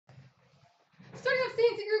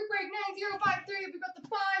CNC group break 9053. We've got the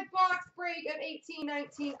 5-box break of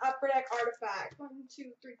 1819 Upper Deck Artifact. 1,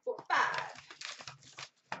 2, 3, 4, 5.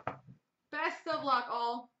 Best of luck,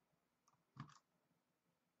 all.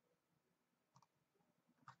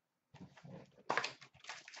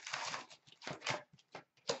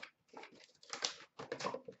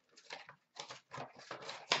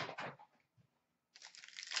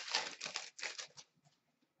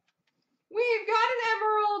 We've got an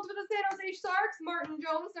Emerald for the San Jose Sharks, Martin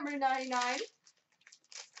Jones, number 99.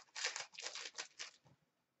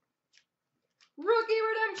 Rookie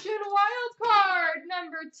Redemption Wild Card,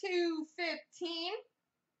 number 215.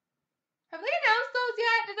 Have they announced those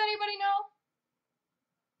yet? Does anybody know?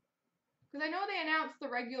 Because I know they announced the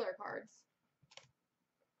regular cards.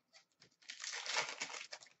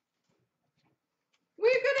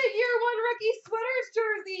 We've got a Year 1 Rookie Sweaters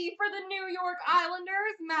jersey for the New York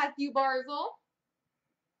Islanders, Matthew Barzal.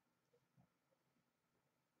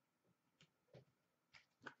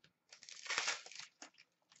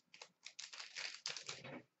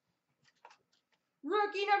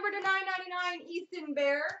 Rookie number to 999, Easton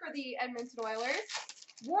Bear for the Edmonton Oilers.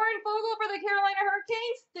 Warren Fogle for the Carolina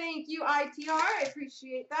Hurricanes. Thank you, ITR. I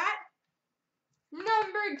appreciate that.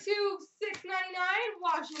 Number 2/699,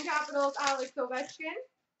 Washington Capitals, Alex Ovechkin.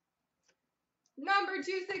 Number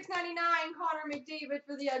 2/699, Connor McDavid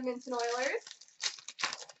for the Edmonton Oilers.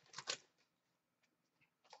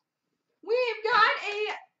 We've got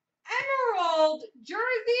a Emerald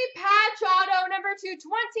jersey patch auto number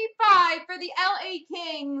 225 for the LA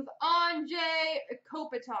Kings, Anze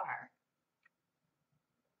Kopitar.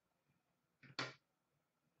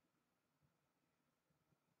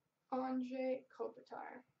 Anze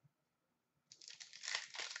Kopitar.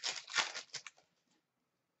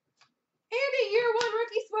 And a Year 1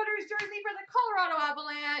 Rookie Sweaters jersey for the Colorado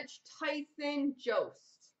Avalanche, Tyson Jost.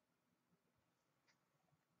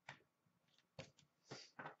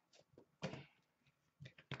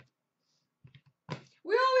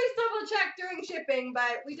 We always double check during shipping,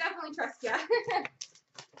 but we definitely trust you.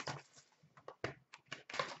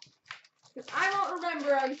 Because I won't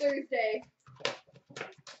remember on Thursday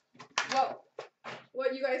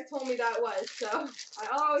what you guys told me that was, so I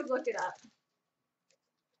always look it up.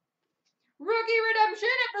 Rookie Redemption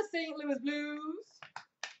of the St. Louis Blues.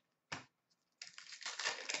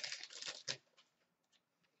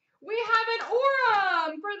 We have an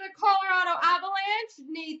Aurum for the Colorado Avalanche,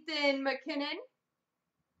 Nathan McKinnon.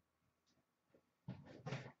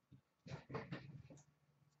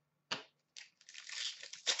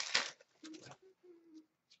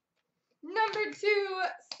 Number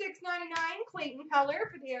 2/699, Clayton Keller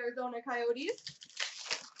for the Arizona Coyotes.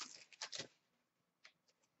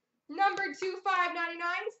 Number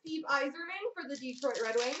 2/599, Steve Yzerman for the Detroit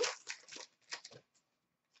Red Wings.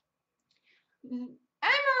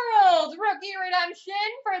 Emerald Rookie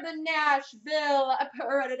Redemption for the Nashville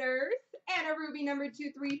Predators. And a Ruby number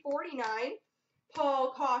 2/349,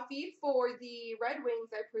 Paul Coffey for the Red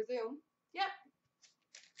Wings, I presume. Yep.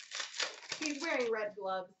 He's wearing red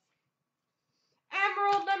gloves.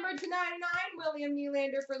 Emerald number 299, William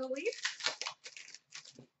Nylander for the Leafs.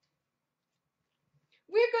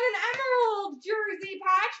 We've got an Emerald jersey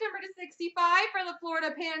patch, number 265 for the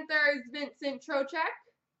Florida Panthers, Vincent Trocheck.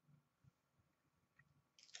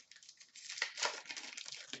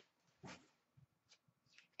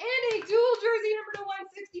 And a dual jersey, number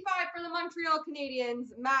 165 for the Montreal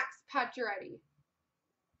Canadiens, Max Pacioretty.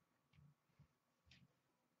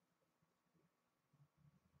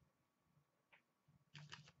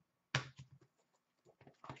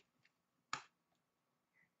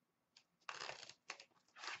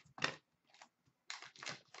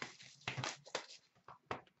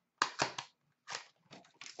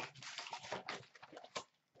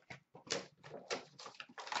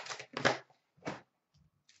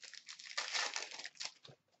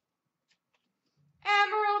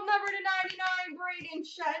 Emerald number 299, Braden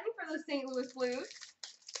Shen for the St. Louis Blues.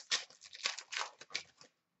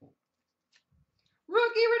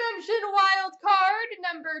 Rookie Redemption Wild Card,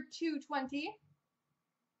 number 220.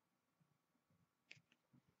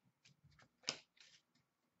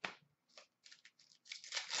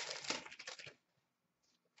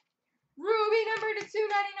 Ruby number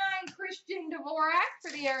 299, Christian Dvorak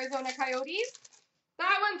for the Arizona Coyotes.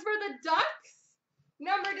 That one's for the Ducks.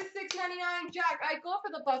 Number 699, Jack Eichel for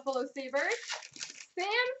the Buffalo Sabres.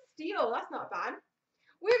 Sam Steele, that's not bad.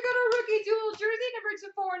 We've got a rookie dual jersey, number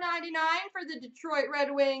 499 for the Detroit Red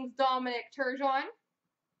Wings, Dominic Turgeon.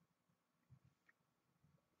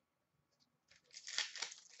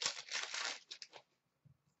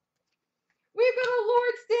 We've got a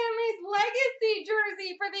Lord Stanley's Legacy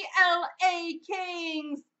jersey for the LA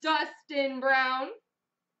Kings, Dustin Brown.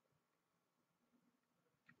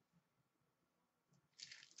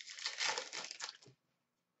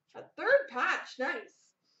 A third patch,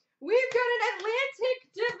 nice. We've got an Atlantic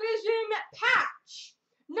Division patch.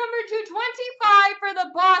 Number 225 for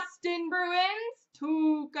the Boston Bruins,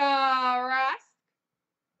 Tuukka Rask.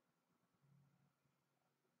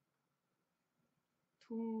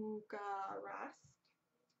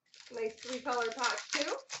 Nice three-color patch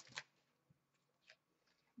too.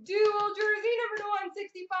 Dual jersey number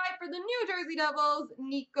 165 for the New Jersey Devils,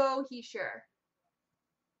 Nico Hischier.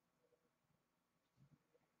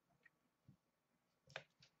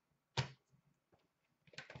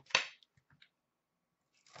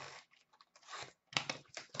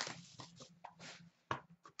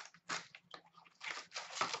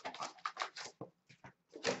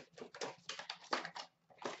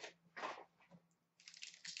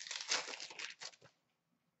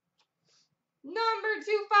 Number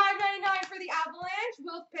 2599 for the Avalanche,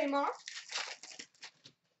 Wilf Paymoff.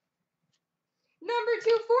 Number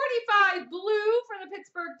 245 blue for the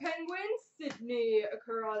Pittsburgh Penguins, Sidney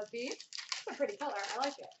Crosby. It's a pretty color, I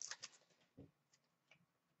like it.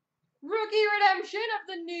 Rookie redemption of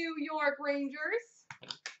the New York Rangers.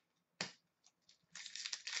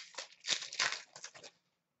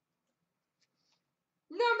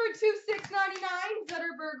 Number 2699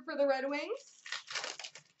 Zetterberg for the Red Wings.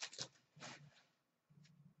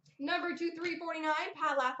 Number 2349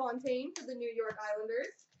 Pat LaFontaine for the New York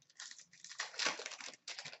Islanders.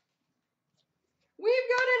 We've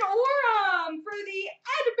got an Aurum for the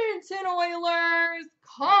Edmonton Oilers,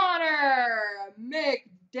 Connor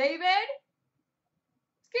McDavid. I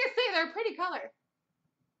was gonna say they're a pretty color.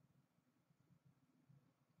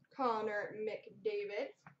 Connor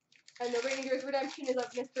McDavid. And the Rangers redemption is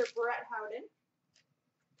of Mr. Brett Howden.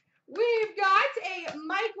 We've got a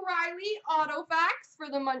Mike Riley Autofax for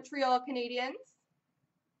the Montreal Canadiens.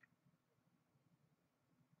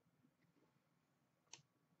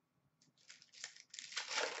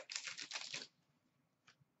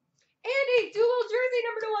 And a dual jersey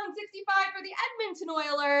number 165 for the Edmonton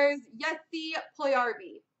Oilers, Jesse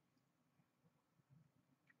Puljujarvi.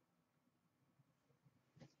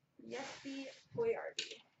 Jesse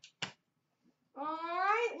Puljujarvi. All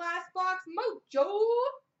right, last box, Mojo.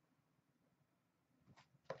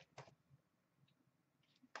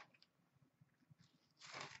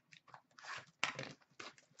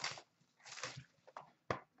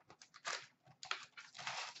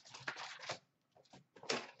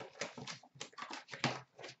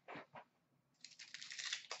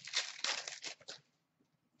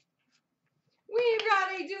 We've got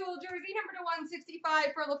a dual jersey number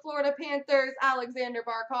 165 for the Florida Panthers, Alexander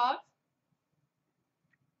Barkov.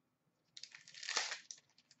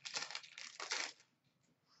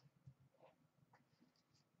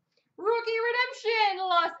 Rookie redemption,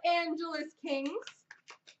 Los Angeles Kings.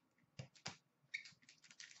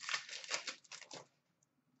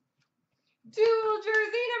 Dual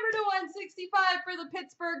jersey number 165 for the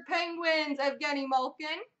Pittsburgh Penguins, Evgeny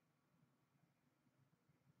Malkin.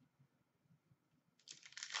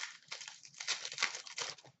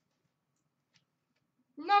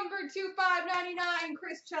 Number 2599,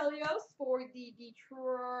 Chris Chelios for the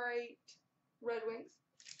Detroit Red Wings.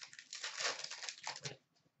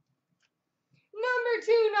 Number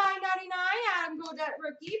 2999, Adam Gaudette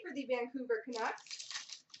rookie for the Vancouver Canucks.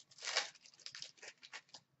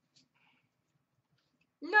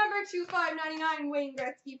 Number 2599, Wayne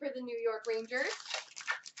Gretzky for the New York Rangers.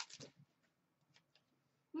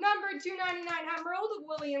 Number 299 Emerald of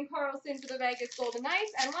William Karlsson for the Vegas Golden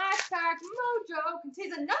Knights. And last pack, Mojo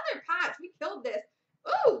contains another patch. We killed this.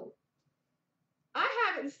 Ooh! I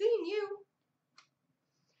haven't seen you.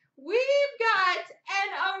 We've got an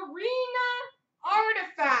Arena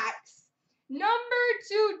Artifacts number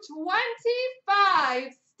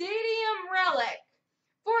 225 Stadium Relic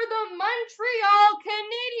for the Montreal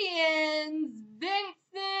Canadiens,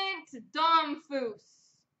 Vincent Damphousse.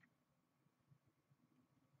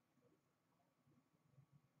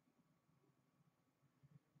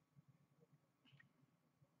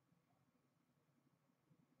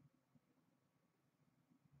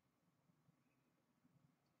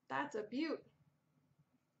 That's a beaut.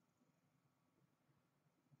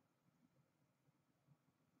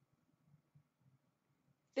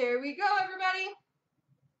 There we go, everybody.